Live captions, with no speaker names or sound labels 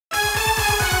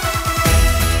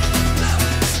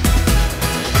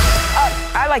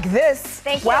like this.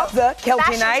 Thank you. Wowza, Keltie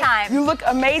Fashion Knight. time. You look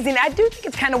amazing. I do think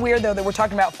it's kind of weird, though, that we're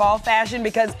talking about fall fashion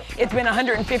because it's been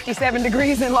 157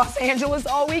 degrees in Los Angeles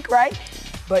all week, right?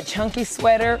 But chunky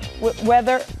sweater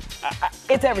weather,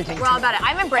 it's everything. We're all about it.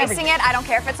 I'm embracing it. I don't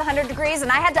care if it's 100 degrees. And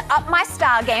I had to up my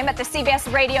style game at the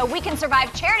CBS Radio We Can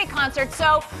Survive charity concert.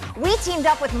 So we teamed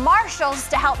up with Marshalls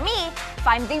to help me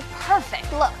find the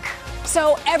perfect look.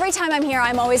 So every time I'm here,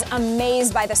 I'm always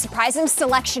amazed by the surprising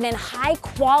selection and high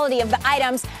quality of the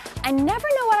items. I never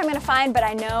know what I'm gonna find, but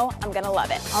I know I'm gonna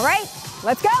love it. All right,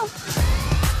 let's go.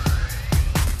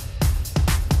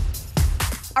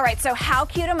 All right, so how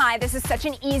cute am I? This is such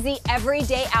an easy,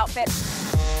 everyday outfit.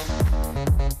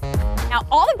 Now,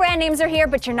 all the brand names are here,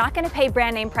 but you're not gonna pay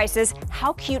brand name prices.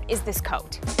 How cute is this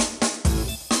coat?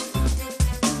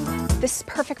 This is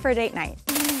perfect for a date night.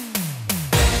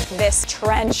 This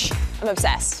trench, I'm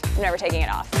obsessed. I'm never taking it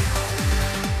off.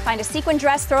 Find a sequin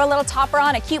dress, throw a little topper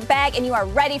on, a cute bag, and you are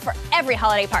ready for every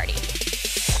holiday party.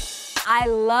 I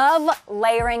love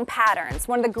layering patterns.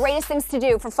 One of the greatest things to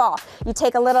do for fall. You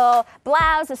take a little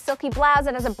blouse, a silky blouse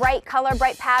that has a bright color,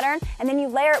 bright pattern, and then you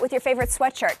layer it with your favorite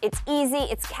sweatshirt. It's easy,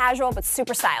 it's casual, but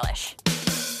super stylish.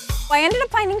 I ended up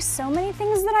finding so many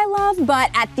things that I love,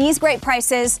 but at these great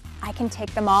prices, I can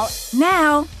take them all.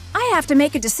 Now, I have to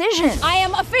make a decision. I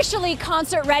am officially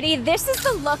concert ready. This is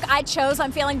the look I chose.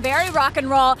 I'm feeling very rock and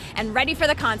roll and ready for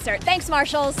the concert. Thanks,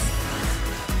 Marshalls.